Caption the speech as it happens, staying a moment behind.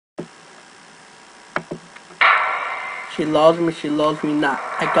She loves me not.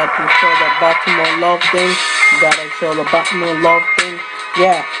 I got to show the Baltimore Love Thing. Gotta show the Baltimore Love Thing.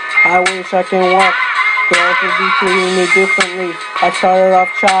 Yeah, I wish I can walk. Girls would be treating me differently. I started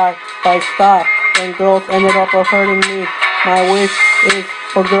off shy, but I stopped, and girls ended up hurting me. My wish is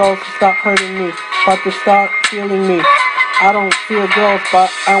for girls to stop hurting me, but to start feeling me. I don't feel girls,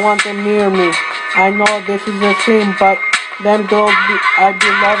 but I want them near me. I know this is a sin, but them girls, I be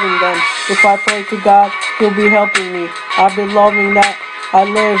loving them. If I pray to God, He'll be helping me. I be loving that I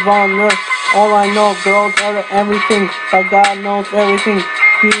live on earth. All I know, girls are everything, but God knows everything.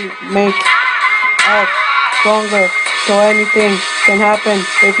 He makes us stronger, so anything can happen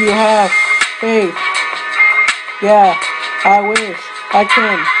if you have faith. Yeah, I wish I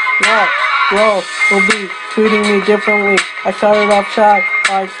can walk. Girls will be treating me differently. I started off shy,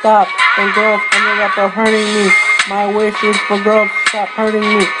 but I stopped, and girls ended up hurting me. My wish is for girls to stop hurting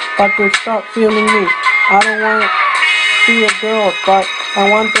me, but to start feeling me. I don't want to see a girl, but I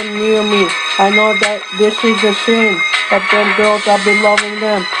want them near me. I know that this is a sin, but them girls, I'll be loving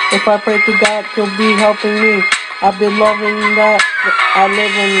them. If I pray to God, He'll be helping me. I've been loving that I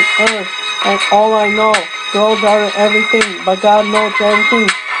live on earth, and all I know, girls are everything, but God knows everything.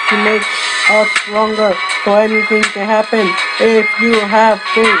 He makes us stronger, so anything can happen if you have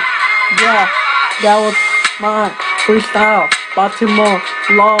faith. Yeah, that was my freestyle. Baltimore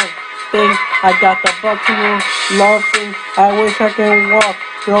Love Thing. I got the Baltimore Love Thing. I wish I can walk.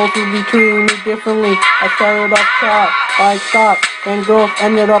 Girls will be treating me differently. I started off shy, but I stopped, and girls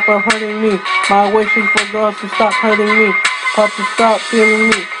ended up hurting me. My wish is for girls to stop hurting me, but to stop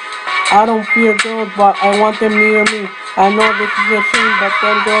feeling me. I don't fear girls, but I want them near me. I know this is a sin, but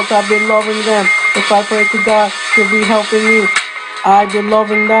them girls, I've been loving them. If I pray to God, He'll be helping me. I've been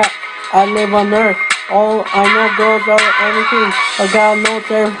loving that I live on earth. All I know, girls are everything, but God knows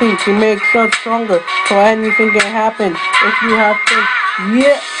everything. He makes us stronger, so anything can happen if you have faith.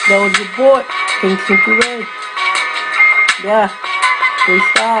 Yeah, that was your boy, King Simply Red. Yeah,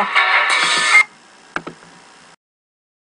 freestyle.